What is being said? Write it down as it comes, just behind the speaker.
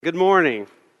Good morning.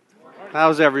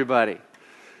 How's everybody?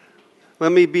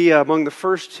 Let me be among the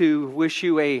first to wish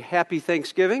you a happy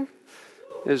Thanksgiving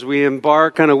as we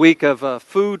embark on a week of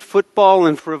food, football,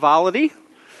 and frivolity.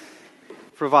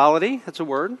 Frivolity, that's a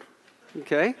word.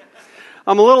 Okay.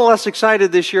 I'm a little less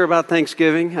excited this year about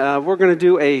Thanksgiving. We're going to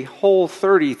do a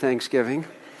Whole30 Thanksgiving.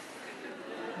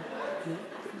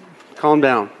 Calm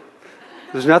down.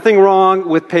 There's nothing wrong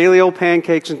with paleo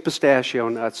pancakes and pistachio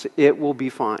nuts. It will be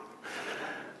fine.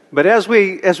 But as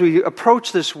we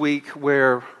approach this week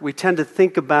where we tend to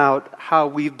think about how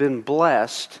we've been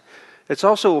blessed, it's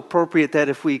also appropriate that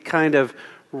if we kind of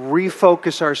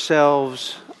refocus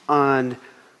ourselves on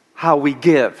how we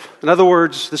give. In other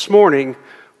words, this morning,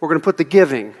 we're going to put the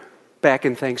giving back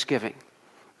in Thanksgiving.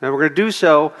 And we're going to do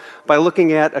so by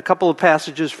looking at a couple of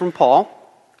passages from Paul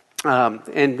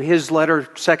and his letter,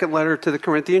 second letter to the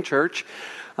Corinthian church.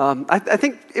 I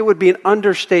think it would be an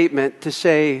understatement to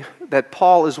say that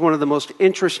Paul is one of the most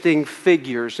interesting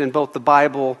figures in both the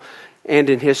Bible and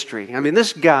in history. I mean,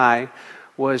 this guy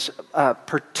was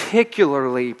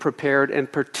particularly prepared and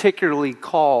particularly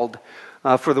called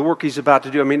for the work he's about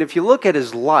to do. I mean, if you look at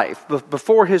his life,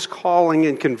 before his calling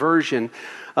and conversion,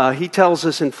 he tells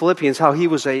us in Philippians how he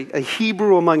was a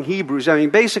Hebrew among Hebrews. I mean,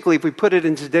 basically, if we put it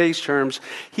in today's terms,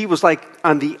 he was like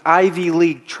on the Ivy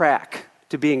League track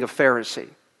to being a Pharisee,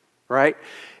 right?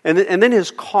 And then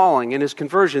his calling and his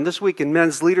conversion. This week in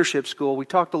Men's Leadership School, we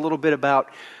talked a little bit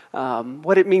about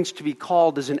what it means to be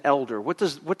called as an elder. What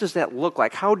does that look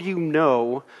like? How do you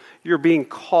know you're being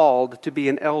called to be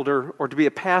an elder or to be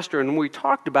a pastor? And when we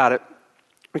talked about it,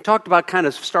 we talked about kind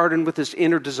of starting with this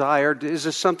inner desire. Is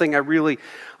this something I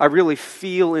really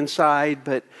feel inside?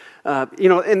 But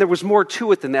and there was more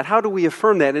to it than that. How do we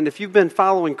affirm that? And if you've been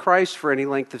following Christ for any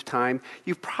length of time,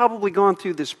 you've probably gone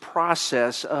through this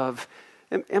process of,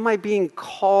 am I being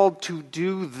called to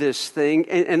do this thing?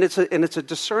 And it's a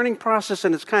discerning process,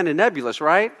 and it's kind of nebulous,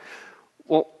 right?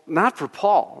 Well, not for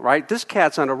Paul, right? This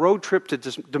cat's on a road trip to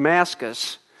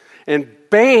Damascus, and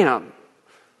bam,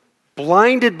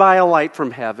 blinded by a light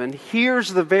from heaven, hears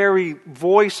the very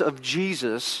voice of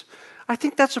Jesus. I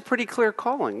think that's a pretty clear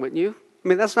calling, wouldn't you? I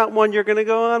mean, that's not one you're going to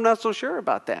go, I'm not so sure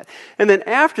about that. And then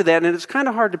after that, and it's kind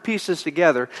of hard to piece this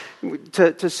together,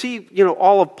 to see,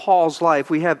 all of Paul's life,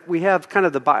 we have kind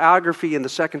of the biography in the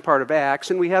second part of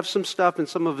Acts, and we have some stuff in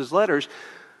some of his letters,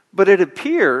 but it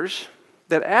appears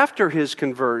that after his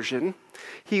conversion,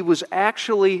 he was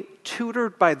actually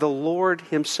tutored by the Lord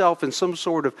himself in some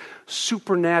sort of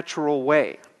supernatural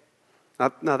way.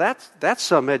 Now that's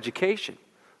some education.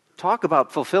 Talk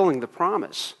about fulfilling the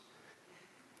promise.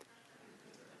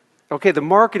 Okay, the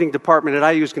marketing department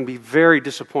at IU is going to be very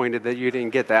disappointed that you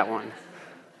didn't get that one.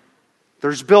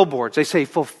 There's billboards. They say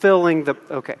fulfilling the...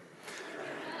 Okay.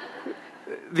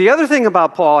 The other thing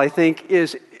about Paul, I think,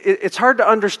 is it's hard to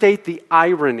understate the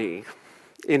irony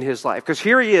in his life. Because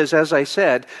here he is, as I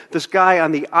said, this guy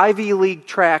on the Ivy League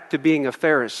track to being a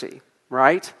Pharisee,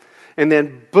 right? And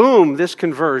then, boom, this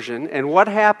conversion. And what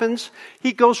happens?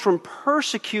 He goes from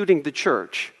persecuting the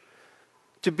church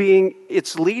to being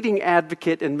its leading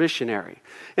advocate and missionary.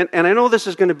 And I know this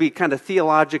is going to be kind of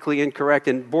theologically incorrect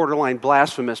and borderline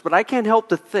blasphemous, but I can't help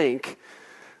to think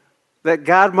that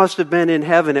God must have been in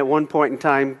heaven at one point in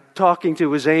time talking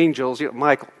to his angels.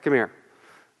 Michael, come here.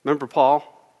 Remember Paul?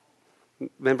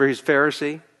 Remember he's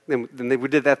Pharisee? Then we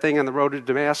did that thing on the road to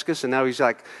Damascus, and now he's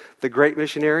like the great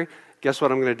missionary. Guess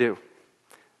what I'm going to do?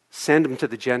 Send him to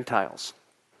the Gentiles.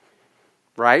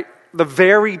 Right? The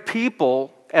very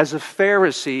people, as a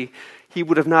Pharisee, he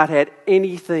would have not had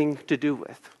anything to do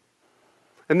with.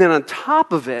 And then on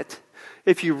top of it,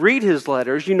 if you read his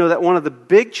letters, you know that one of the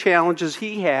big challenges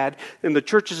he had in the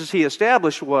churches he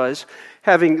established was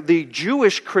having the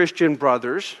Jewish Christian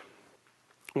brothers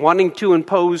wanting to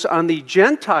impose on the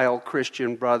Gentile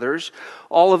Christian brothers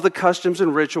all of the customs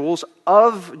and rituals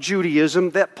of Judaism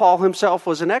that Paul himself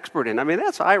was an expert in. I mean,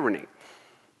 that's irony.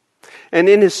 And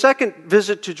in his second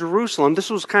visit to Jerusalem, this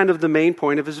was kind of the main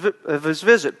point of his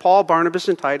visit. Paul, Barnabas,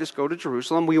 and Titus go to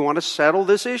Jerusalem. We want to settle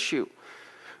this issue.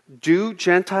 Do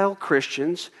Gentile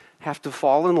Christians have to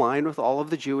fall in line with all of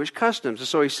the Jewish customs? And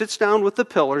so he sits down with the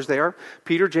pillars there,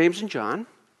 Peter, James, and John.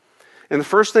 And the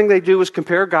first thing they do is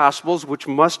compare gospels, which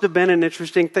must have been an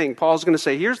interesting thing. Paul's going to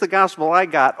say, here's the gospel I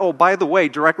got. Oh, by the way,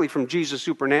 directly from Jesus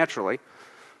supernaturally.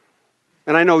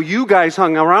 And I know you guys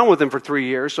hung around with him for 3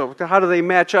 years, so how do they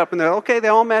match up? And they're, okay, they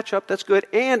all match up, that's good.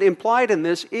 And implied in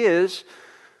this is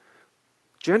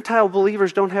Gentile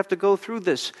believers don't have to go through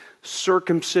this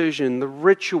circumcision, the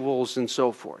rituals, and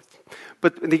so forth.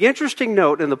 But the interesting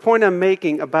note, and the point I'm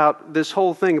making about this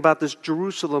whole thing, about this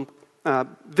Jerusalem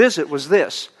visit, was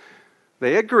this.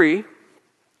 They agree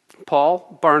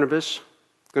Paul, Barnabas,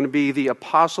 going to be the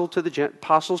apostles to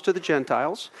the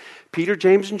Gentiles. Peter,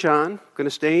 James, and John going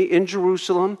to stay in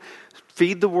Jerusalem,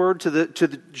 feed the word to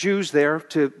the Jews there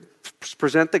to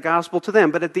present the gospel to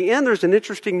them. But at the end, there's an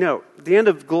interesting note. At the end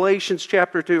of Galatians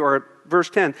chapter 2, or verse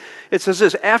 10, it says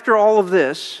this: after all of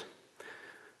this,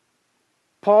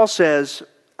 Paul says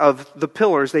of the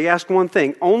pillars, they asked one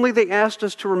thing. Only they asked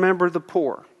us to remember the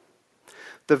poor.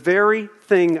 The very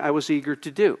thing I was eager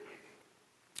to do.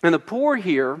 And the poor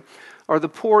here are the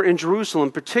poor in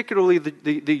Jerusalem, particularly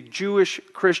the Jewish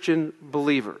Christian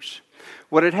believers.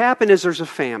 What had happened is there's a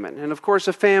famine. And of course,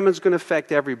 a famine is going to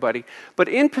affect everybody. But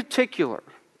in particular,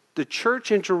 the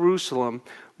church in Jerusalem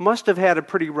must have had a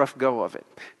pretty rough go of it.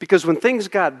 Because when things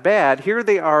got bad, here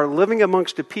they are living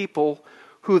amongst a people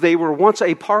who they were once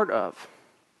a part of,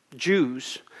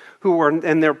 Jews,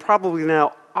 and they're probably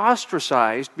now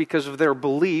ostracized because of their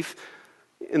belief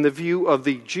in the view of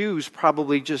the Jews,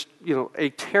 probably just, a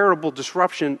terrible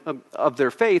disruption of their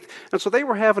faith. And so they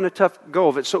were having a tough go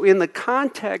of it. So in the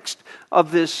context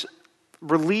of this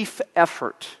relief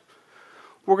effort,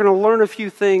 we're going to learn a few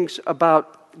things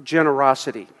about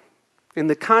generosity. In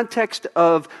the context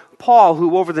of Paul,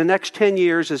 who over the next 10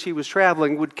 years as he was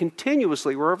traveling would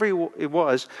continuously, wherever he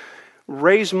was,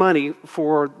 raise money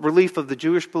for relief of the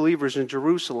Jewish believers in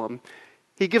Jerusalem,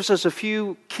 he gives us a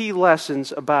few key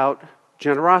lessons about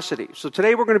generosity. So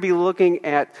today we're going to be looking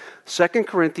at 2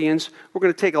 Corinthians. We're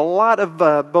going to take a lot of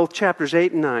both chapters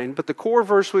 8 and 9, but the core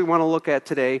verse we want to look at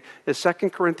today is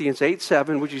 2 Corinthians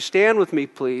 8:7. Would you stand with me,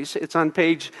 please? It's on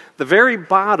the very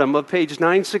bottom of page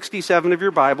 967 of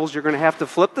your Bibles. You're going to have to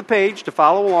flip the page to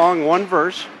follow along one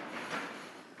verse.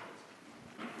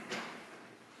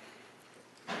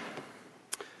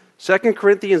 2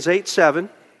 Corinthians 8:7.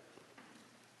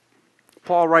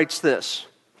 Paul writes this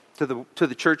to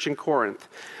the church in Corinth.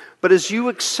 But as you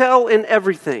excel in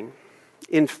everything,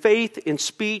 in faith, in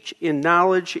speech, in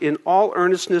knowledge, in all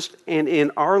earnestness, and in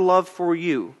our love for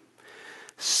you,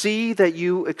 see that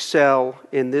you excel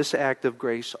in this act of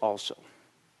grace also.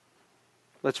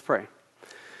 Let's pray.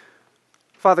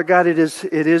 Father God, it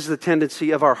is the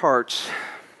tendency of our hearts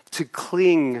to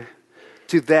cling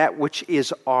to that which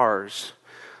is ours,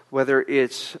 whether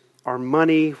it's our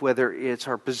money, whether it's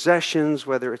our possessions,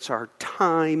 whether it's our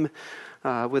time,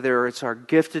 whether it's our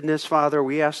giftedness. Father,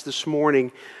 we ask this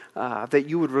morning that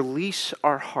you would release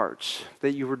our hearts,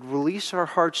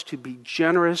 to be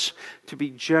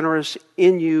generous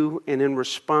in you and in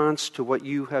response to what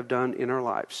you have done in our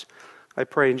lives. I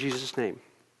pray in Jesus' name.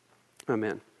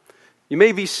 Amen. You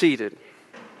may be seated.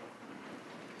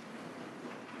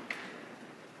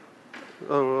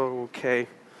 Oh, okay.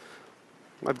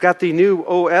 I've got the new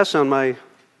OS on my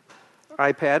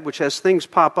iPad, which has things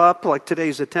pop up like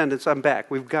today's attendance. I'm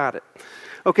back. We've got it.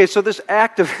 Okay, so this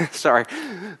act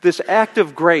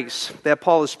of grace that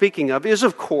Paul is speaking of is,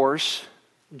 of course,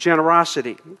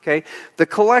 generosity. Okay, the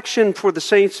collection for the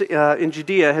saints in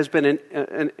Judea has been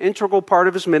an integral part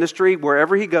of his ministry.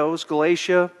 Wherever he goes,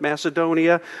 Galatia,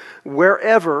 Macedonia,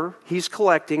 wherever he's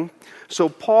collecting. So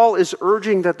Paul is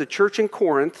urging that the church in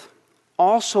Corinth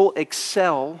also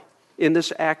excel in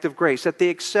this act of grace, that they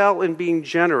excel in being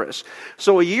generous.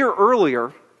 So a year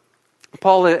earlier,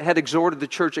 Paul had exhorted the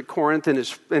church at Corinth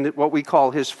in what we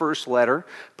call his first letter,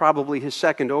 probably his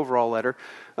second overall letter,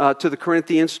 to the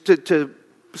Corinthians to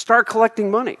start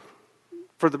collecting money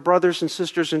for the brothers and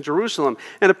sisters in Jerusalem.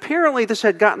 And apparently this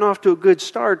had gotten off to a good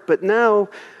start, but now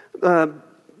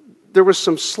there was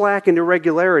some slack and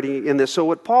irregularity in this. So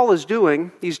what Paul is doing,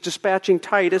 he's dispatching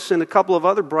Titus and a couple of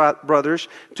other brothers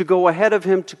to go ahead of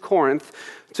him to Corinth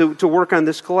to work on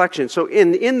this collection. So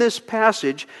in this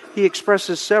passage, he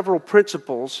expresses several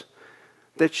principles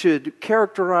that should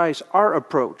characterize our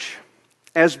approach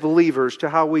as believers to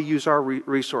how we use our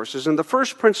resources. And the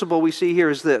first principle we see here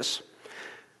is this,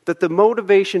 that the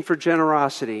motivation for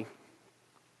generosity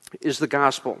is the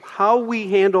gospel. How we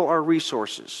handle our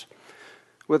resources,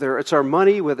 whether it's our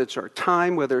money, whether it's our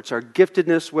time, whether it's our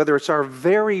giftedness, whether it's our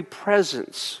very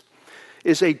presence,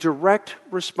 is a direct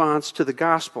response to the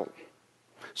gospel.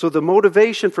 So the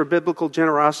motivation for biblical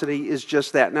generosity is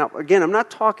just that. Now, again, I'm not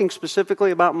talking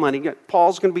specifically about money.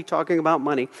 Paul's going to be talking about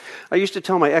money. I used to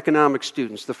tell my economics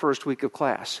students the first week of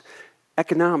class,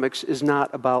 economics is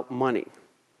not about money.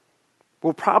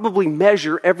 We'll probably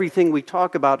measure everything we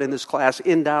talk about in this class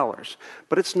in dollars,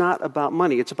 but it's not about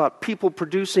money. It's about people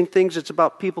producing things. It's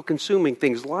about people consuming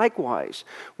things. Likewise,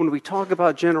 when we talk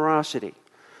about generosity,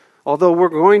 although we're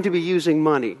going to be using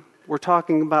money, we're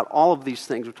talking about all of these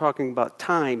things. We're talking about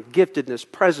time, giftedness,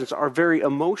 presence, our very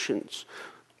emotions,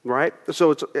 right?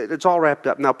 So it's all wrapped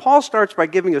up. Now, Paul starts by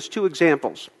giving us two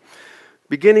examples,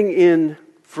 beginning in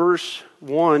verse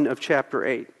 1 of chapter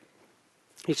 8.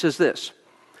 He says this,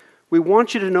 "We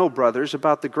want you to know, brothers,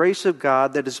 about the grace of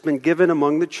God that has been given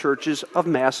among the churches of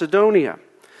Macedonia.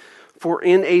 For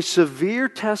in a severe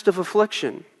test of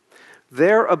affliction,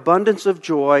 their abundance of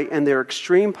joy and their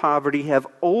extreme poverty have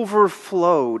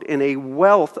overflowed in a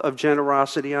wealth of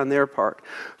generosity on their part.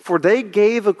 For they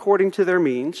gave according to their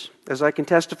means, as I can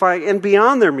testify, and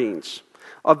beyond their means,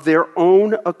 of their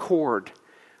own accord,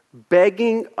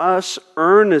 begging us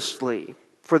earnestly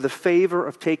for the favor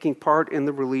of taking part in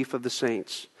the relief of the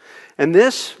saints. And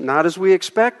this, not as we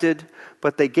expected,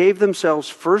 but they gave themselves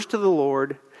first to the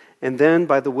Lord, and then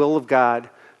by the will of God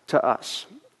to us."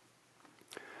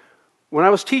 When I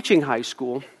was teaching high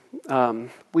school,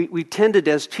 we tended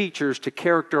as teachers to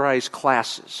characterize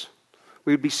classes.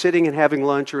 We'd be sitting and having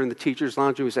lunch or in the teacher's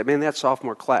lounge, and we'd say, "Man, that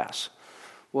sophomore class,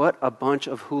 what a bunch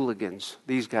of hooligans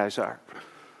these guys are."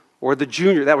 Or the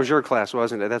junior, that was your class,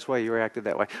 wasn't it? That's why you reacted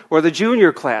that way. Or the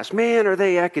junior class, "Man, are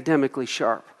they academically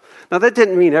sharp." Now, that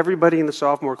didn't mean everybody in the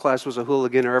sophomore class was a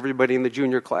hooligan or everybody in the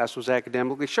junior class was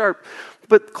academically sharp,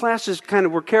 but classes kind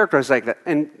of were characterized like that.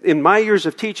 And in my years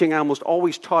of teaching, I almost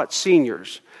always taught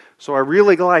seniors. So I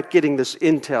really liked getting this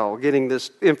intel, getting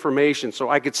this information so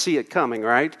I could see it coming,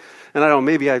 right? And I don't know,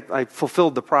 maybe I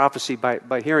fulfilled the prophecy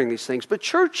by hearing these things. But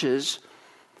churches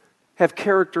have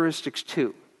characteristics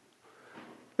too.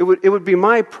 It would be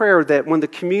my prayer that when the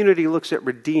community looks at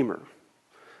Redeemer,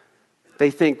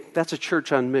 they think that's a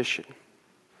church on mission.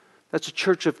 That's a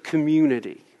church of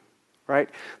community, right?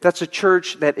 That's a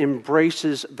church that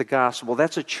embraces the gospel.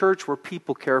 That's a church where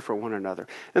people care for one another.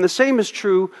 And the same is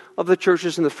true of the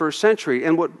churches in the first century.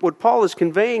 And what Paul is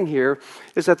conveying here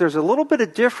is that there's a little bit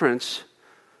of difference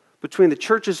between the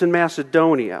churches in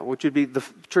Macedonia, which would be the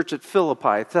church at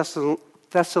Philippi,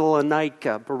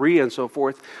 Thessalonica, Berea, and so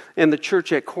forth, and the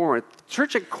church at Corinth. The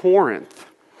church at Corinth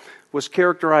was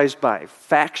characterized by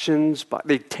factions,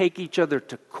 they'd take each other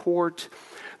to court.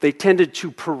 They tended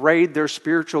to parade their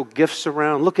spiritual gifts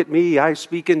around. "Look at me, I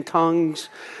speak in tongues."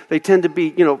 They tend to be,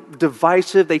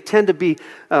 divisive. They tend to be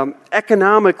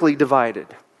economically divided.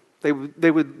 They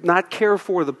would not care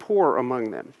for the poor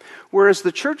among them. Whereas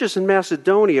the churches in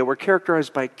Macedonia were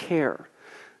characterized by care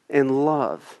and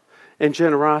love and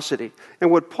generosity.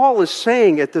 And what Paul is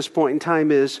saying at this point in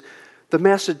time is the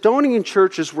Macedonian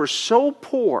churches were so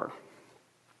poor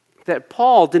that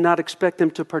Paul did not expect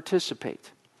them to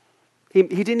participate. He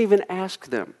didn't even ask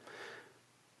them.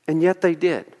 And yet they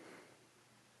did.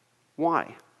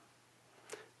 Why?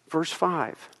 Verse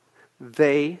 5.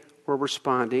 They were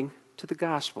responding to the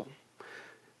gospel.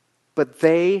 But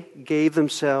they gave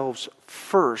themselves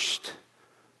first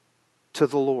to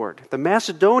the Lord. The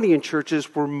Macedonian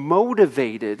churches were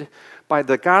motivated by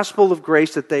the gospel of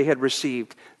grace that they had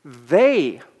received.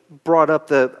 They brought up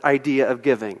the idea of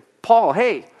giving. "Paul,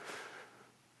 hey,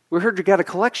 we heard you got a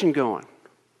collection going.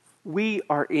 We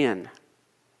are in."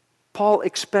 Paul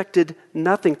expected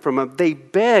nothing from them. They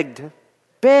begged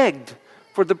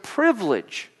for the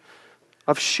privilege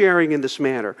of sharing in this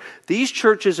manner. These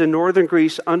churches in northern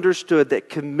Greece understood that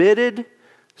committed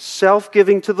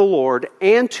self-giving to the Lord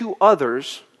and to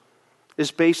others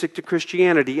is basic to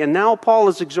Christianity. And now Paul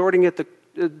is exhorting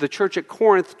the church at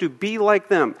Corinth to be like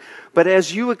them. "But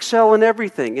as you excel in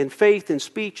everything, in faith, in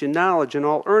speech, in knowledge, in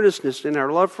all earnestness, in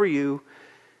our love for you,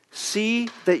 see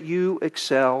that you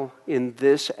excel in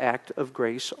this act of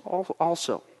grace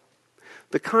also."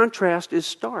 The contrast is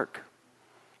stark.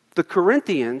 The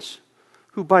Corinthians,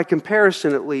 who by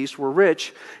comparison at least were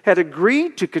rich, had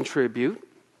agreed to contribute,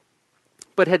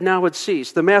 but had now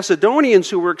ceased. The Macedonians,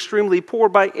 who were extremely poor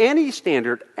by any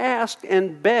standard, asked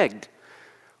and begged,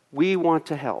 "We want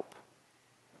to help."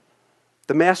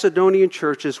 The Macedonian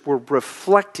churches were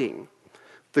reflecting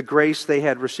the grace they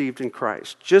had received in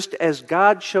Christ. Just as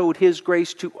God showed His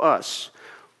grace to us,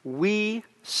 we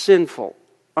sinful,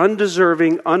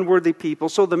 undeserving, unworthy people.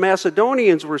 So the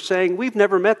Macedonians were saying, "We've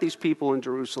never met these people in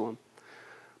Jerusalem,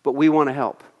 but we want to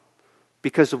help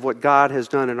because of what God has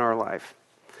done in our life."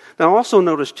 Now also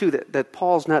notice too that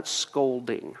Paul's not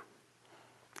scolding.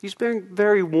 He's being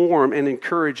very warm and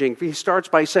encouraging. He starts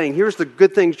by saying, here's the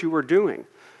good things you are doing.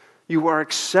 You are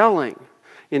excelling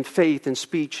in faith and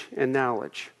speech and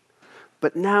knowledge.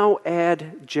 But now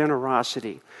add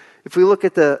generosity. If we look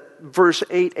at the verse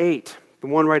 8:8, the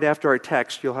one right after our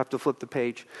text, you'll have to flip the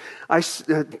page.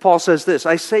 Paul says this,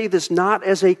 "I say this not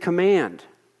as a command,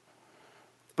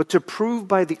 but to prove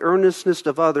by the earnestness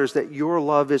of others that your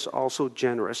love is also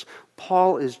generous."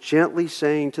 Paul is gently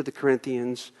saying to the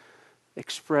Corinthians,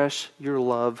 express your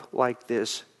love like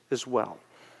this as well.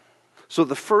 So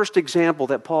the first example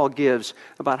that Paul gives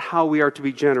about how we are to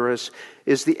be generous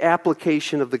is the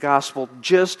application of the gospel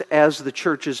just as the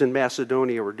churches in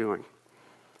Macedonia were doing.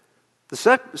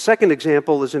 The second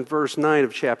example is in verse 9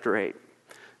 of chapter 8.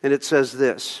 And it says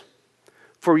this,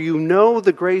 "For you know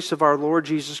the grace of our Lord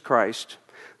Jesus Christ,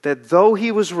 that though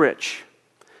he was rich,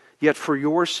 yet for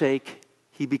your sake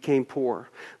he became poor,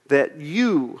 that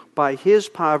you by his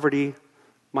poverty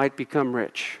might become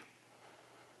rich."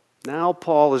 Now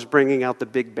Paul is bringing out the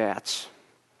big bats,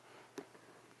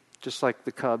 just like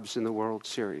the Cubs in the World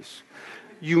Series.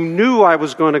 You knew I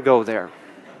was going to go there.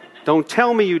 Don't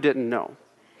tell me you didn't know.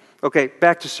 Okay,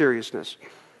 back to seriousness.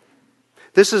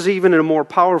 This is even a more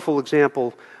powerful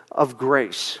example of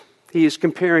grace. He is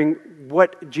comparing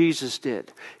what Jesus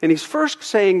did. And he's first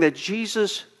saying that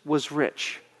Jesus was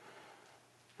rich.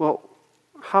 Well,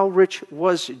 how rich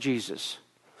was Jesus?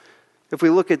 If we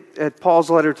look at Paul's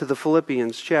letter to the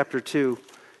Philippians, chapter 2,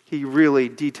 he really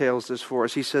details this for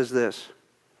us. He says this,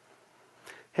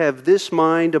 "Have this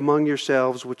mind among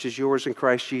yourselves, which is yours in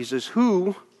Christ Jesus,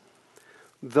 who,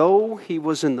 though he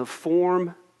was in the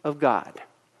form of God."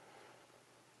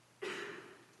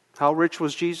 How rich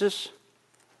was Jesus?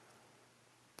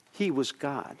 He was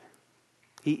God.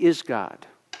 He is God.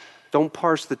 Don't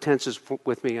parse the tenses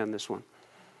with me on this one.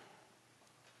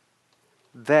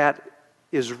 That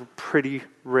is pretty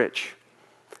rich.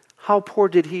 How poor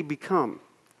did he become?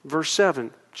 Verse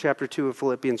 7, chapter 2 of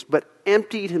Philippians, "But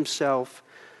emptied himself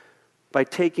by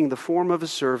taking the form of a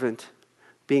servant,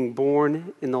 being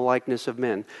born in the likeness of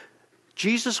men."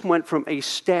 Jesus went from a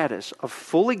status of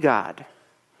fully God,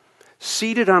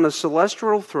 seated on a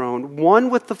celestial throne, one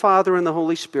with the Father and the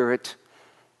Holy Spirit,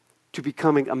 to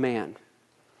becoming a man.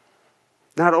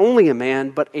 Not only a man,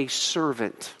 but a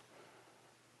servant.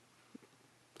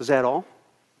 Is that all?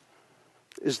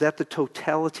 Is that the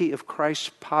totality of Christ's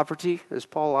poverty, as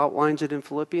Paul outlines it in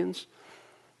Philippians?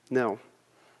 No.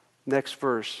 Next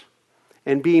verse.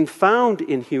 "And being found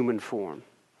in human form,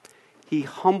 he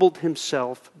humbled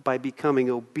himself by becoming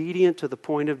obedient to the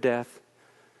point of death,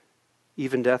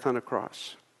 even death on a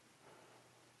cross."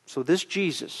 So this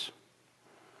Jesus,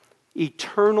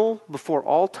 eternal before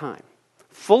all time,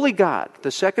 fully God,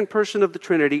 the second person of the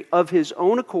Trinity, of his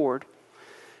own accord,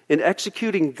 in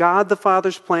executing God the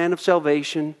Father's plan of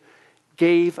salvation,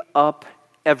 gave up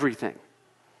everything.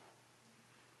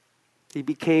 He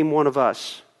became one of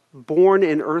us, born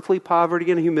in earthly poverty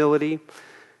and humility,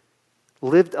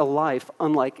 lived a life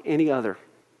unlike any other,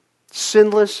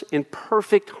 sinless, in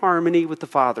perfect harmony with the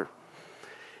Father,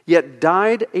 yet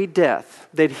died a death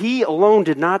that he alone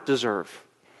did not deserve.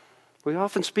 We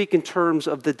often speak in terms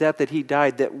of the death that he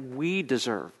died that we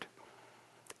deserved.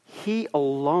 He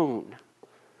alone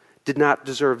did not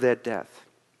deserve that death,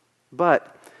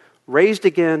 but raised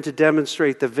again to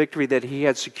demonstrate the victory that he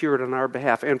had secured on our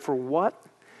behalf. And for what?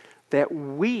 That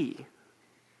we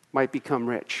might become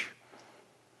rich.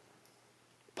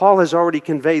 Paul has already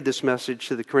conveyed this message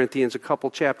to the Corinthians a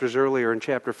couple chapters earlier in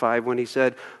chapter 5 when he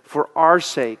said, "For our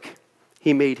sake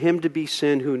he made him to be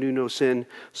sin who knew no sin,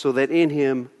 so that in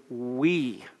him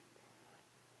we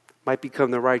might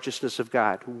become the righteousness of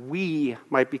God." We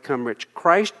might become rich.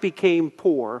 Christ became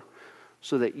poor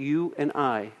so that you and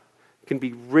I can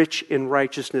be rich in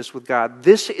righteousness with God.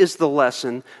 This is the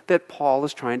lesson that Paul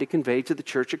is trying to convey to the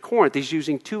church at Corinth. He's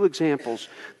using two examples,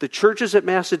 the churches at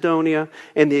Macedonia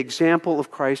and the example of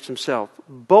Christ himself.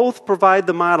 Both provide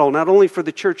the model not only for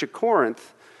the church at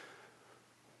Corinth,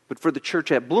 but for the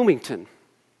church at Bloomington.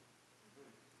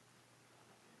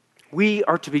 We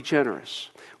are to be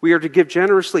generous. We are to give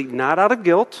generously not out of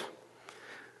guilt.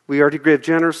 We are to give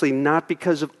generously not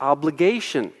because of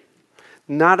obligation,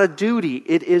 not a duty.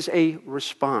 It is a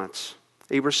response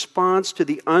to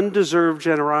the undeserved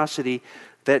generosity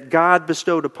that God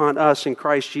bestowed upon us in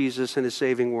Christ Jesus and his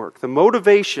saving work. The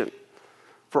motivation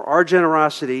for our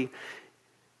generosity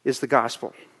is the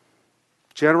gospel.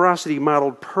 Generosity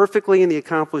modeled perfectly in the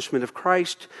accomplishment of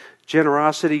Christ,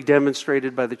 generosity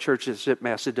demonstrated by the churches at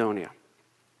Macedonia.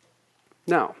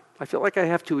 Now, I feel like I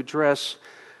have to address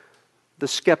the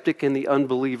skeptic and the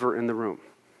unbeliever in the room,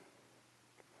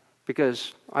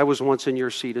 because I was once in your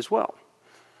seat as well.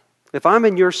 If I'm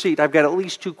in your seat, I've got at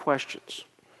least two questions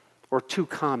or two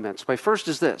comments. My first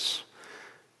is this: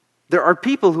 there are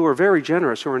people who are very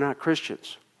generous who are not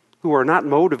Christians, who are not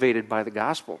motivated by the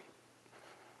gospel.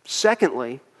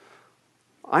 Secondly,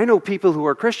 I know people who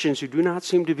are Christians who do not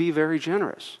seem to be very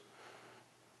generous.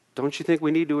 Don't you think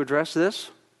we need to address this?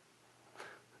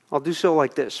 I'll do so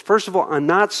like this. First of all, I'm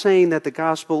not saying that the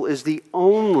gospel is the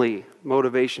only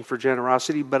motivation for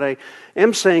generosity, but I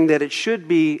am saying that it should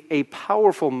be a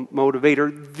powerful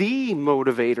motivator, the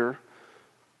motivator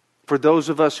for those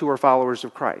of us who are followers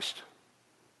of Christ.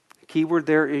 The key word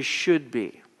there is should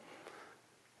be.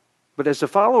 But as a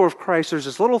follower of Christ, there's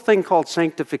this little thing called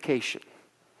sanctification,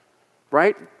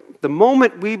 right? The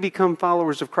moment we become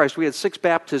followers of Christ, we had 6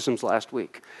 baptisms last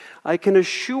week. I can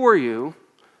assure you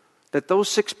that those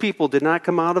 6 people did not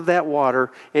come out of that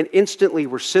water and instantly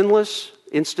were sinless,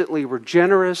 instantly were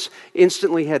generous,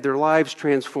 instantly had their lives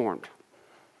transformed.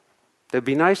 It'd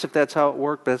be nice if that's how it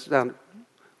worked, but that's not.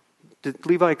 Did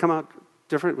Levi come out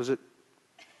different? Was it?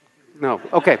 No.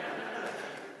 Okay.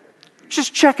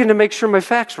 Just checking to make sure my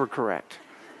facts were correct.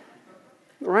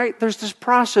 Right? There's this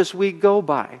process we go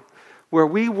by where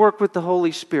we work with the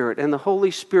Holy Spirit, and the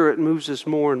Holy Spirit moves us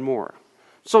more and more.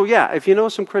 So yeah, if you know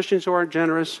some Christians who aren't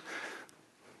generous,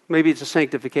 maybe it's a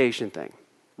sanctification thing,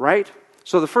 right?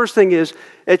 So the first thing is,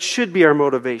 it should be our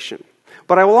motivation.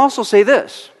 But I will also say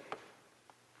this: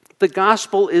 the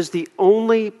gospel is the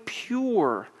only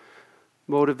pure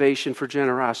motivation for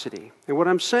generosity. And what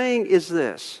I'm saying is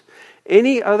this: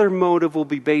 any other motive will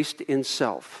be based in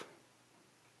self,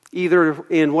 either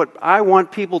in what I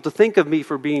want people to think of me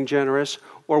for being generous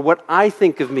or what I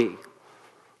think of me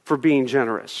for being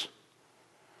generous.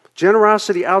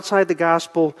 Generosity outside the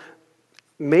gospel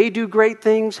may do great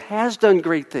things, has done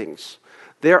great things.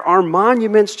 There are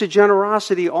monuments to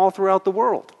generosity all throughout the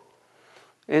world.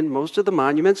 And most of the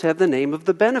monuments have the name of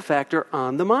the benefactor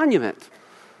on the monument,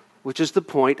 which is the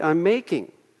point I'm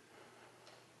making.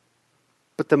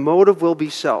 But the motive will be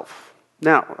self.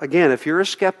 Now, again, if you're a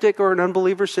skeptic or an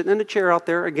unbeliever sitting in a chair out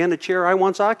there, again, a chair I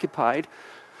once occupied,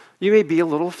 you may be a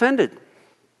little offended,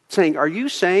 saying, are you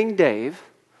saying, Dave,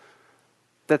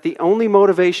 that the only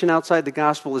motivation outside the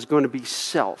gospel is going to be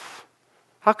self?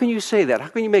 How can you say that? How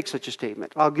can you make such a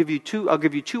statement? I'll give you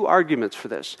two arguments for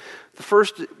this. The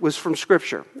first was from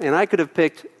Scripture, and I could have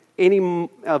picked any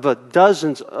of a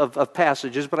dozens of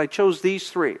passages, but I chose these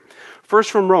 3.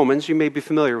 First, from Romans. You may be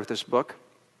familiar with this book.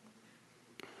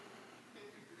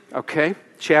 Okay,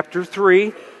 chapter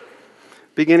 3,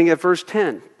 beginning at verse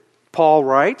 10. Paul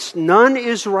writes, "None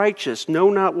is righteous, no,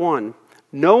 not one.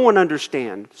 No one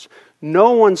understands.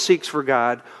 No one seeks for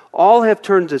God. All have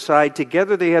turned aside.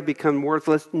 Together they have become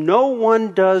worthless. No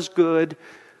one does good.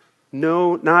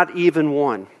 No, not even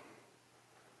one."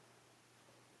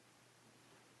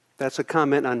 That's a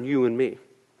comment on you and me.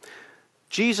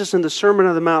 Jesus in the Sermon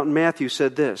on the Mount in Matthew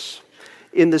said this: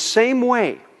 "In the same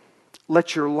way,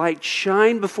 let your light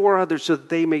shine before others so that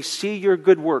they may see your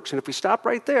good works." And if we stop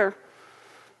right there,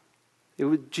 it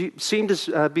would seem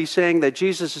to be saying that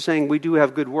Jesus is saying we do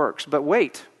have good works. But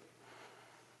wait.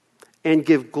 "And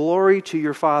give glory to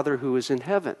your Father who is in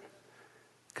heaven,"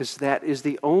 because that is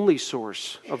the only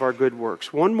source of our good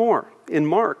works. One more. In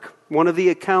Mark, one of the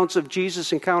accounts of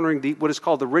Jesus encountering what is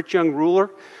called the rich young ruler,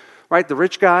 right? The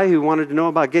rich guy who wanted to know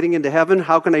about getting into heaven.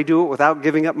 How can I do it without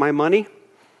giving up my money?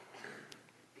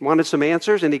 Wanted some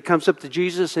answers, and he comes up to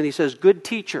Jesus and he says, "Good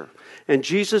teacher." And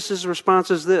Jesus'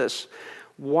 response is this: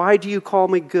 "Why do you call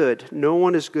me good? No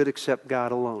one is good except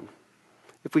God alone."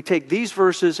 If we take these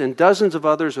verses and dozens of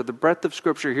others or the breadth of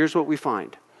Scripture, here's what we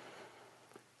find.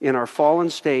 In our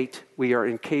fallen state, we are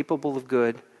incapable of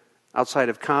good outside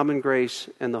of common grace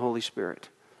and the Holy Spirit.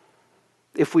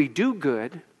 If we do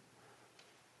good,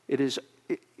 it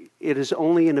is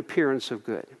only an appearance of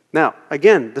good. Now,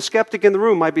 again, the skeptic in the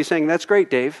room might be saying, "That's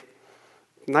great, Dave.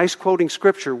 Nice quoting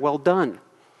Scripture. Well done.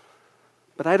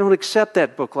 But I don't accept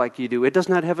that book like you do. It does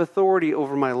not have authority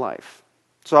over my life."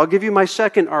 So I'll give you my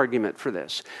second argument for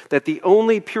this, that the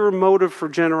only pure motive for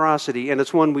generosity, and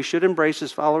it's one we should embrace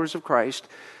as followers of Christ,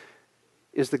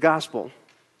 is the gospel,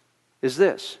 is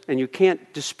this. And you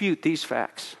can't dispute these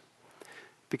facts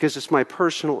because it's my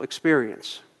personal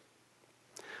experience.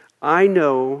 I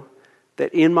know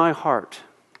that in my heart,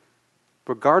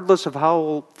 regardless of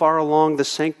how far along the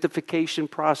sanctification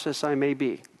process I may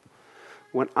be,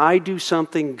 when I do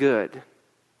something good,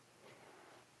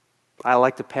 I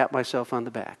like to pat myself on the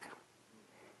back.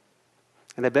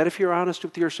 And I bet if you're honest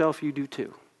with yourself, you do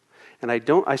too. And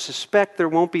I suspect there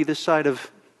won't be this side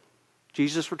of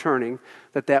Jesus returning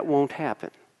that won't happen.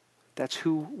 That's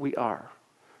who we are.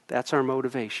 That's our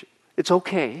motivation. It's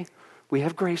okay. We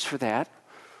have grace for that.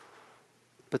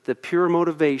 But the pure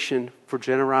motivation for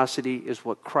generosity is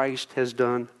what Christ has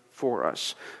done for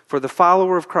us. For the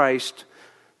follower of Christ,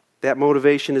 that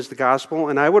motivation is the gospel,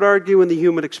 and I would argue in the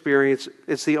human experience,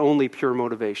 it's the only pure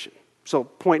motivation. So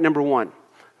point number 1,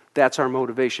 that's our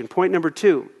motivation. Point number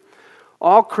 2,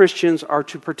 all Christians are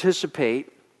to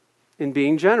participate in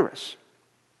being generous.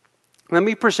 Let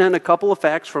me present a couple of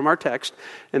facts from our text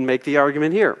and make the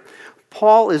argument here.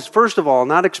 Paul is, first of all,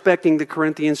 not expecting the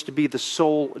Corinthians to be the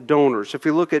sole donors. If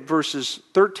you look at verses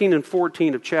 13 and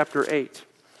 14 of chapter 8,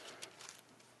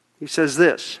 he says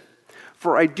this,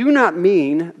 "For I do not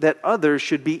mean that others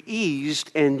should be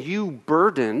eased and you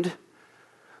burdened,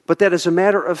 but that as a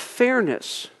matter of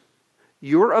fairness,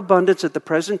 your abundance at the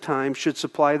present time should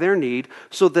supply their need,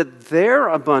 so that their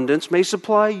abundance may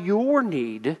supply your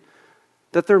need,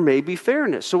 that there may be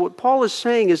fairness." So what Paul is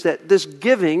saying is that this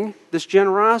giving, this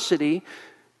generosity,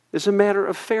 is a matter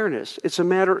of fairness. It's a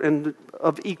matter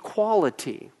of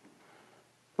equality.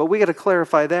 But we got to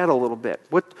clarify that a little bit.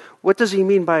 What does he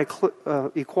mean by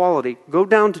equality? Go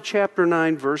down to chapter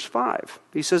 9, verse 5.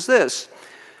 He says this,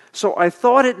 "So I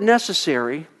thought it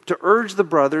necessary to urge the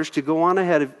brothers to go on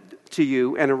ahead to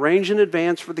you and arrange in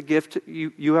advance for the gift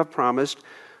you have promised,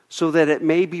 so that it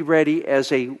may be ready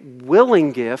as a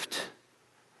willing gift,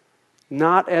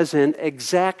 not as an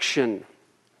exaction."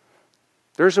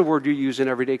 There's a word you use in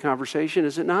everyday conversation,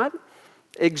 is it not?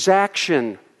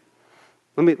 Exaction.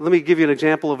 Let me give you an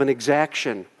example of an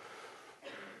exaction.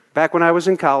 Back when I was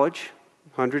in college,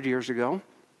 100 years ago,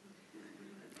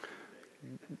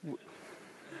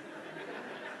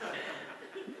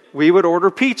 we would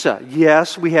order pizza.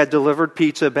 Yes, we had delivered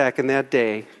pizza back in that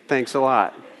day. Thanks a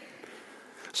lot.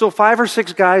 So 5 or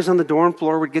 6 guys on the dorm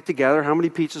floor would get together. How many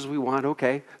pizzas we want?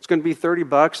 Okay, it's going to be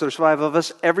 $30. There's 5 of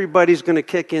us. Everybody's going to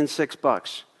kick in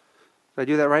 $6. Did I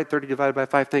do that right? 30 divided by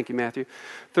 5. Thank you, Matthew.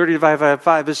 30 divided by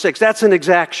 5 is 6. That's an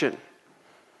exaction.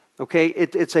 Okay,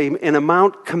 it's an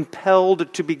amount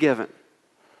compelled to be given.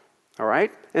 All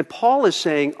right? And Paul is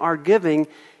saying our giving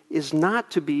is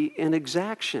not to be an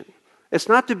exaction. It's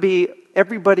not to be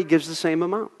everybody gives the same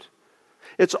amount.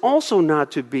 It's also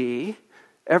not to be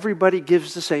everybody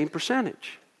gives the same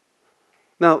percentage.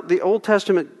 Now, the Old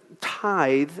Testament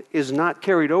tithe is not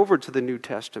carried over to the New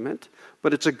Testament,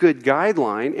 but it's a good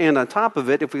guideline. And on top of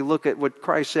it, if we look at what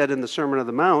Christ said in the Sermon on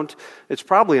the Mount, it's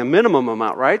probably a minimum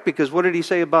amount, right? Because what did he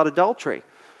say about adultery?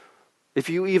 If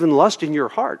you even lust in your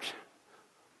heart.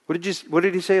 What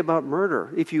did he say about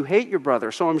murder? If you hate your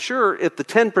brother. So I'm sure if the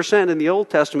 10% in the Old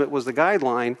Testament was the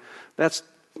guideline,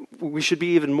 we should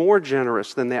be even more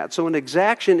generous than that. So an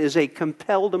exaction is a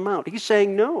compelled amount. He's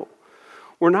saying no.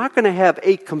 We're not going to have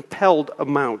a compelled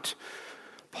amount.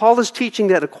 Paul is teaching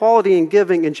that equality in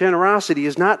giving and generosity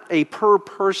is not a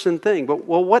per-person thing. But,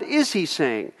 well, what is he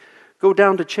saying? Go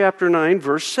down to chapter 9,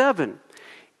 verse 7.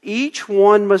 "Each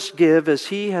one must give as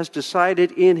he has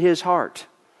decided in his heart,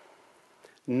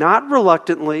 not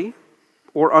reluctantly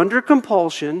or under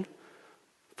compulsion,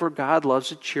 for God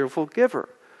loves a cheerful giver."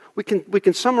 We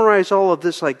can summarize all of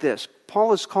this like this.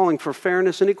 Paul is calling for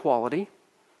fairness and equality.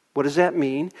 What does that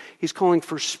mean? He's calling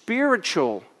for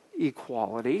spiritual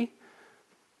equality.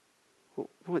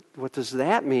 What does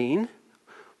that mean?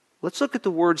 Let's look at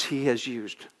the words he has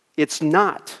used. It's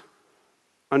not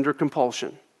under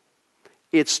compulsion.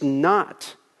 It's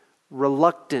not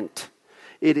reluctant.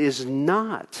 It is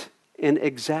not an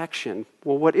exaction.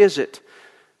 Well, what is it?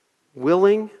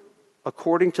 Willing,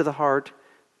 according to the heart,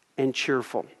 and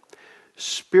cheerful.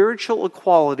 Spiritual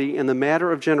equality in the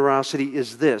matter of generosity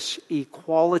is this: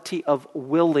 equality of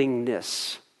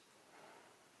willingness.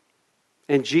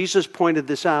 And Jesus pointed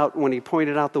this out when he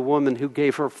pointed out the woman who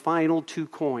gave her final 2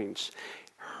 coins.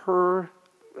 Her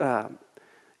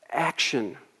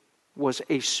action was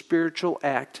a spiritual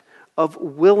act of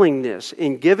willingness.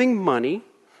 In giving money,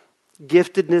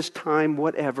 giftedness, time,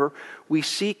 whatever, we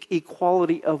seek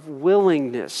equality of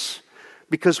willingness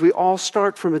because we all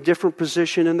start from a different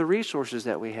position in the resources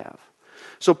that we have.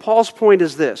 So Paul's point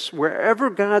is this: wherever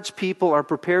God's people are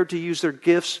prepared to use their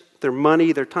gifts, their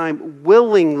money, their time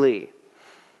willingly,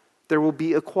 there will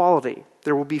be equality.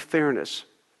 There will be fairness.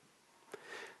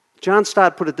 John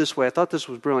Stott put it this way. I thought this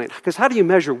was brilliant. Because how do you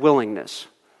measure willingness?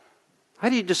 How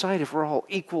do you decide if we're all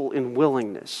equal in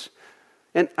willingness?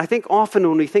 And I think often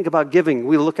when we think about giving,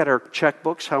 we look at our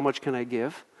checkbooks, how much can I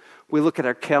give? We look at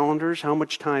our calendars, how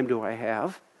much time do I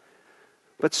have?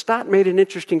 But Stott made an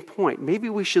interesting point. Maybe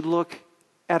we should look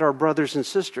at our brothers and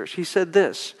sisters. He said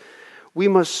this: we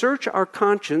must search our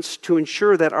conscience to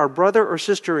ensure that our brother or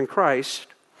sister in Christ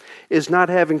is not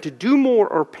having to do more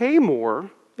or pay more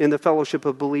in the fellowship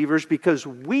of believers because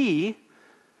we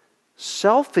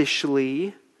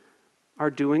selfishly are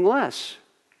doing less.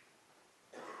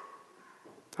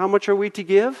 How much are we to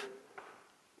give?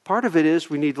 Part of it is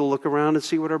we need to look around and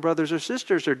see what our brothers or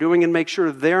sisters are doing and make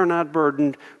sure they're not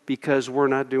burdened because we're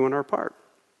not doing our part.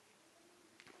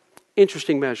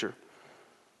 Interesting measure.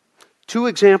 2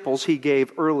 examples he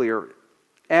gave earlier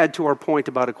add to our point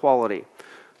about equality.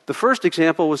 The first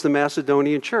example was the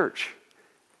Macedonian church.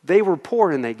 They were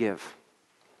poor and they give.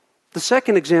 The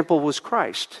second example was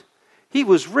Christ. He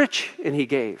was rich and he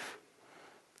gave.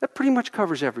 That pretty much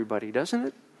covers everybody, doesn't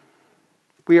it?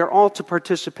 We are all to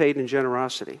participate in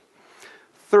generosity.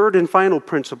 Third and final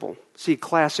principle. See,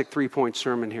 classic 3-point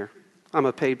sermon here. I'm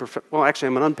an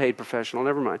unpaid professional,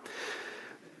 never mind.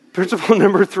 Principle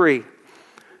number 3.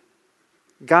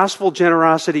 Gospel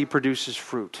generosity produces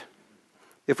fruit.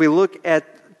 If we look at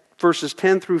verses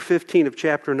 10 through 15 of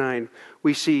chapter 9,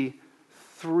 we see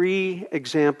 3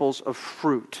 examples of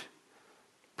fruit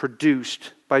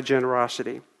produced by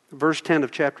generosity. Verse 10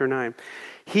 of chapter 9.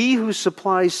 He who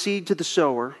supplies seed to the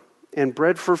sower and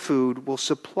bread for food will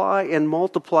supply and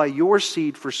multiply your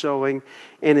seed for sowing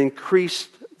and increase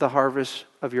the harvest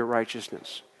of your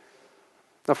righteousness.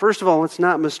 Now, first of all, let's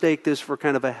not mistake this for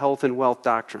kind of a health and wealth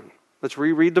doctrine. Let's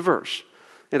reread the verse.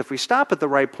 And if we stop at the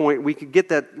right point, we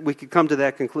could come to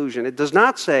that conclusion. It does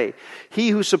not say, he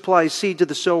who supplies seed to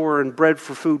the sower and bread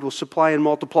for food will supply and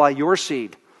multiply your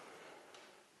seed.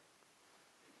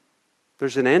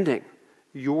 There's an ending.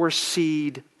 Your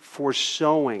seed for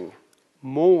sowing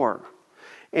more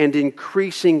and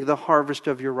increasing the harvest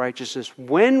of your righteousness.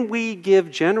 When we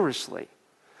give generously,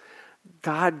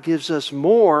 God gives us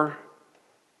more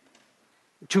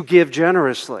to give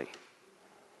generously.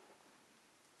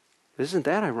 Isn't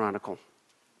that ironical?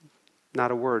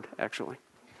 Not a word, actually.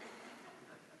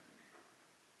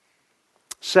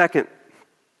 Second,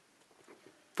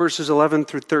 verses 11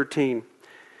 through 13.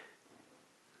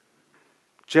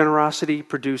 Generosity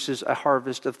produces a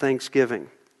harvest of thanksgiving.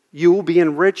 You will be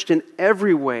enriched in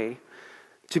every way,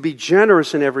 to be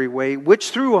generous in every way,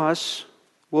 which through us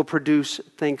will produce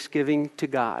thanksgiving to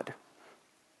God.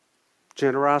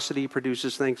 Generosity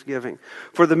produces thanksgiving.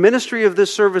 For the ministry of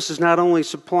this service is not only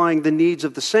supplying the needs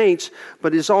of the saints,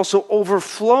 but is also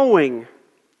overflowing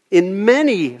in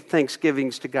many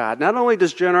thanksgivings to God. Not only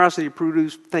does generosity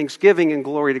produce thanksgiving and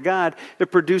glory to God,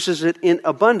 it produces it in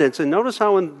abundance. And notice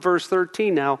how in verse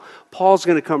 13 now, Paul's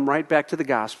going to come right back to the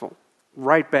gospel.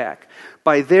 Right back.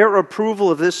 By their approval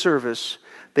of this service,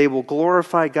 they will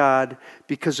glorify God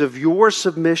because of your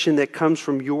submission that comes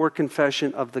from your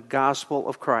confession of the gospel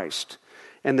of Christ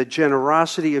and the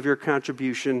generosity of your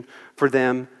contribution for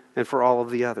them and for all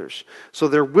of the others. So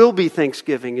there will be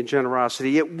thanksgiving and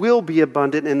generosity. It will be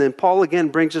abundant. And then Paul again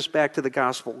brings us back to the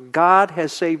gospel. God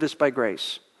has saved us by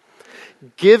grace.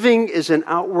 Giving is an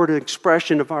outward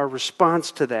expression of our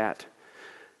response to that.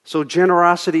 So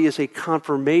generosity is a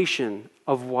confirmation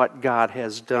of what God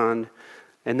has done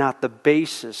and not the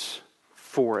basis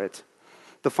for it.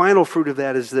 The final fruit of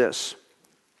that is this.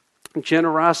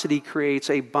 Generosity creates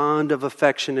a bond of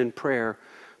affection and prayer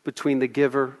between the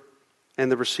giver and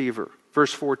the receiver.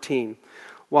 Verse 14.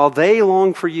 While they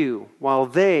long for you, while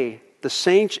they, the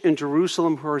saints in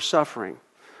Jerusalem who are suffering,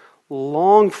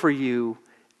 long for you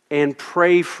and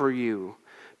pray for you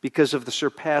because of the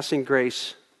surpassing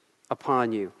grace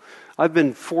upon you. I've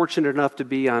been fortunate enough to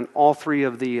be on all 3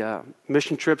 of the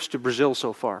mission trips to Brazil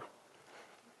so far.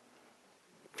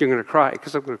 You're going to cry,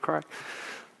 because I'm going to cry.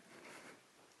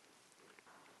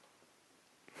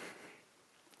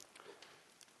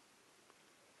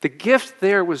 The gift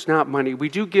there was not money. We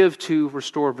do give to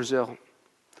Restore Brazil.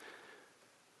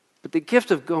 But the gift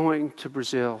of going to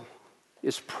Brazil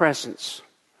is presence.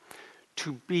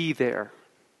 To be there.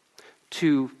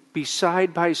 To be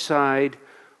side by side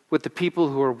with the people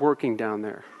who are working down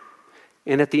there.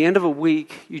 And at the end of a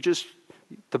week,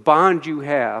 the bond you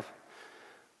have,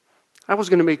 I was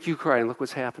going to make you cry, and look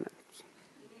what's happening.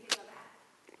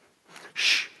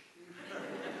 Shh.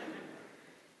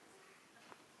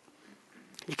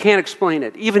 You can't explain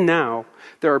it. Even now,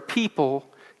 there are people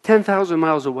 10,000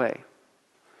 miles away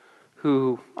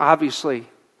who obviously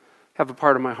have a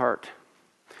part of my heart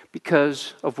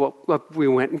because of what we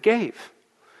went and gave.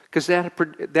 Because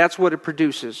that's what it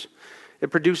produces. It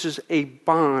produces a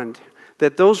bond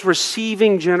that those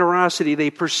receiving generosity, they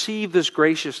perceive this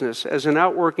graciousness as an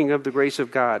outworking of the grace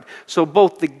of God. So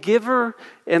both the giver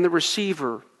and the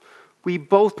receiver, we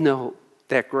both know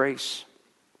that grace.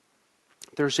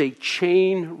 There's a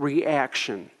chain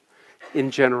reaction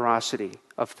in generosity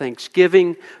of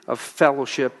thanksgiving, of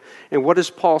fellowship. And what does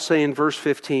Paul say in verse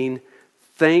 15?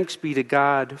 Thanks be to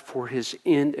God for his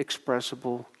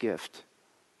inexpressible gift.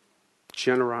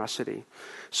 Generosity.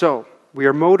 So, we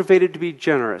are motivated to be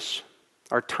generous.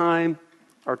 Our time,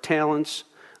 our talents,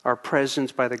 our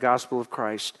presence by the gospel of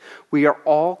Christ. We are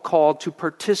all called to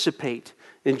participate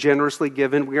in generously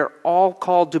given. We are all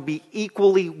called to be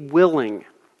equally willing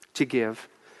to give.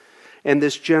 And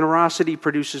this generosity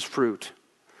produces fruit.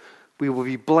 We will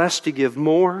be blessed to give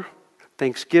more,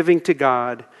 thanksgiving to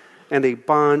God, and a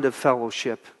bond of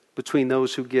fellowship between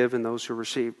those who give and those who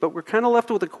receive. But we're kind of left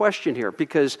with a question here,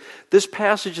 because this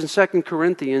passage in 2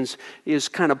 Corinthians is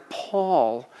kind of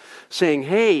Paul saying,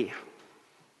 hey,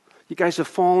 you guys have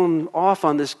fallen off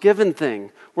on this giving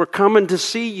thing. We're coming to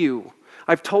see you.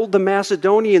 I've told the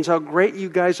Macedonians how great you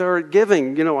guys are at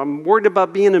giving. I'm worried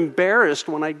about being embarrassed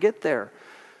when I get there.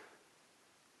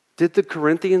 Did the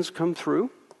Corinthians come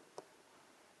through?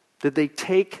 Did they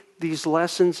take these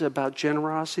lessons about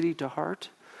generosity to heart?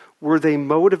 Were they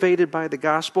motivated by the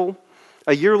gospel?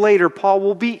 A year later, Paul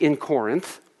will be in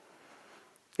Corinth,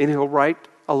 and he'll write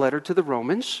a letter to the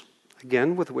Romans,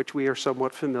 again, with which we are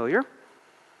somewhat familiar.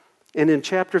 And in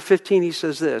chapter 15, he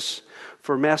says this,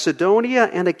 for Macedonia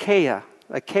and Achaia,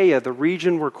 the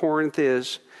region where Corinth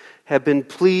is, have been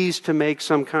pleased to make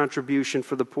some contribution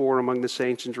for the poor among the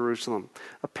saints in Jerusalem.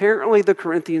 Apparently, the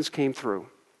Corinthians came through.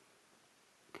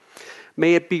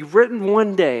 May it be written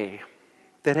one day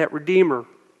that at Redeemer,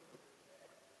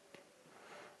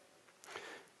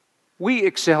 we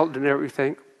excelled in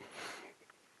everything.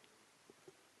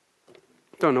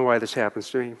 Don't know why this happens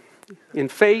to me. In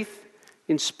faith,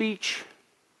 in speech,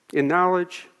 in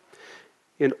knowledge,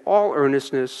 in all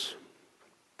earnestness,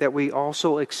 that we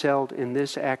also excelled in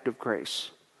this act of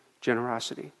grace,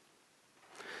 generosity.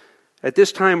 At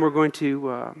this time, we're going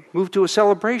to move to a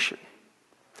celebration.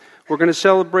 We're going to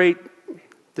celebrate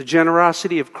the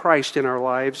generosity of Christ in our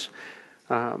lives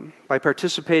by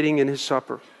participating in his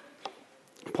supper.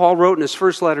 Paul wrote in his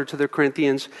first letter to the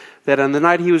Corinthians that on the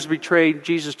night he was betrayed,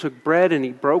 Jesus took bread and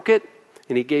he broke it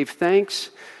and he gave thanks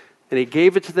and he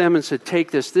gave it to them and said, take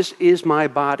this, this is my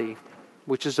body,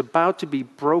 which is about to be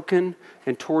broken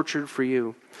and tortured for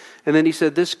you. And then he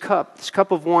said, this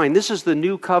cup of wine, this is the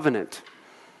new covenant,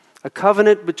 a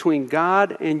covenant between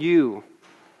God and you,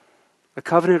 a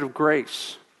covenant of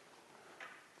grace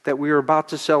that we are about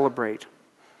to celebrate.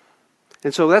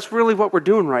 And so that's really what we're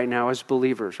doing right now as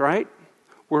believers, right?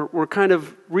 We're kind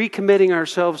of recommitting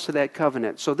ourselves to that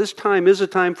covenant. So this time is a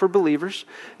time for believers.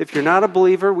 If you're not a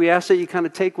believer, we ask that you kind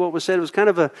of take what was said. It was kind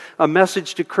of a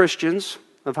message to Christians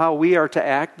of how we are to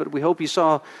act, but we hope you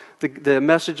saw the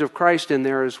message of Christ in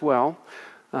there as well.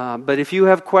 But if you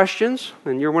have questions,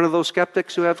 and you're one of those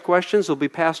skeptics who have questions, there'll be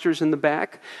pastors in the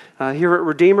back. Here at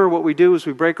Redeemer, what we do is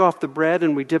we break off the bread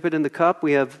and we dip it in the cup.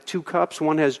 We have 2 cups.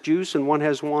 One has juice and one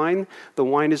has wine. The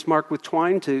wine is marked with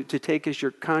twine to take as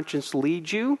your conscience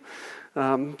leads you.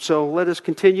 So let us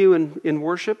continue in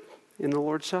worship in the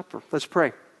Lord's Supper. Let's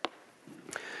pray.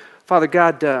 Father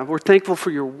God, we're thankful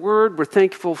for your word. We're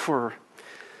thankful for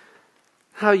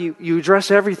how you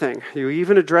address everything. You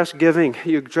even address giving.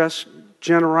 You address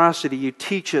generosity. You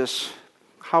teach us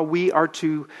how we are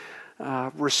to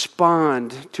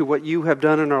respond to what you have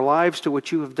done in our lives, to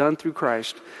what you have done through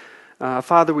Christ.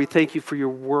 Father, we thank you for your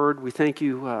word. We thank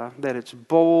you that it's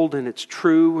bold and it's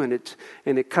true and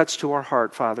it cuts to our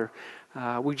heart, Father.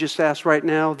 We just ask right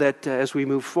now that as we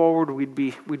move forward, we'd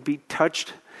be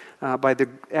touched by the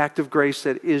act of grace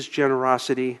that is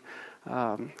generosity.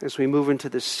 As we move into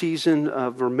the season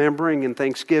of remembering and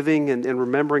thanksgiving and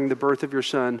remembering the birth of your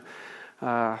Son,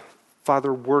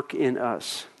 Father, work in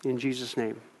us. In Jesus'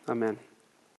 name, amen.